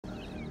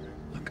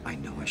I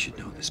know I should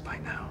know this by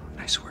now, and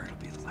I swear it'll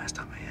be the last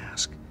time I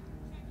ask.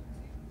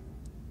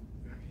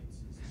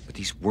 But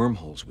these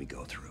wormholes we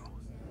go through,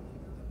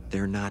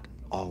 they're not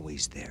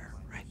always there,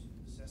 right?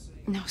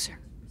 No, sir.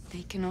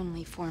 They can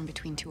only form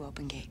between two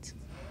open gates.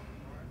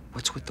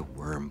 What's with the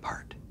worm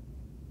part?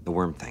 The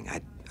worm thing,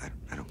 I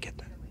don't get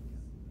that.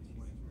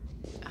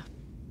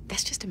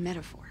 That's just a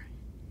metaphor.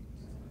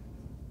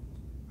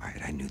 All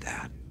right, I knew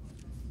that.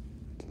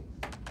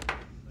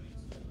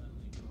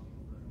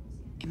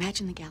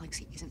 Imagine the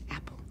galaxy is an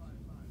apple.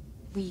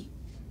 We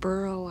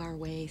burrow our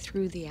way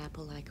through the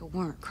apple like a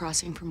worm,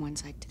 crossing from one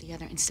side to the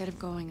other, instead of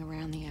going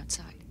around the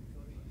outside.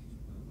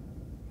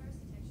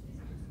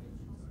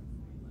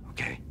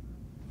 Okay.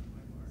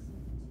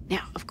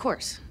 Now, of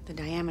course, the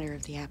diameter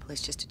of the apple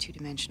is just a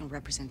two-dimensional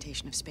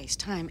representation of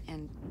space-time,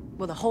 and,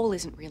 well, the hole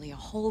isn't really a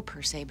hole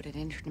per se, but an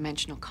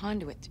interdimensional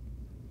conduit.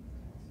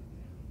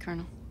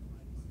 Colonel?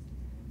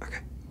 Okay.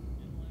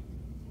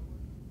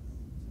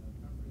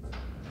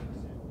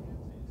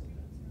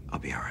 I'll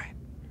be all right.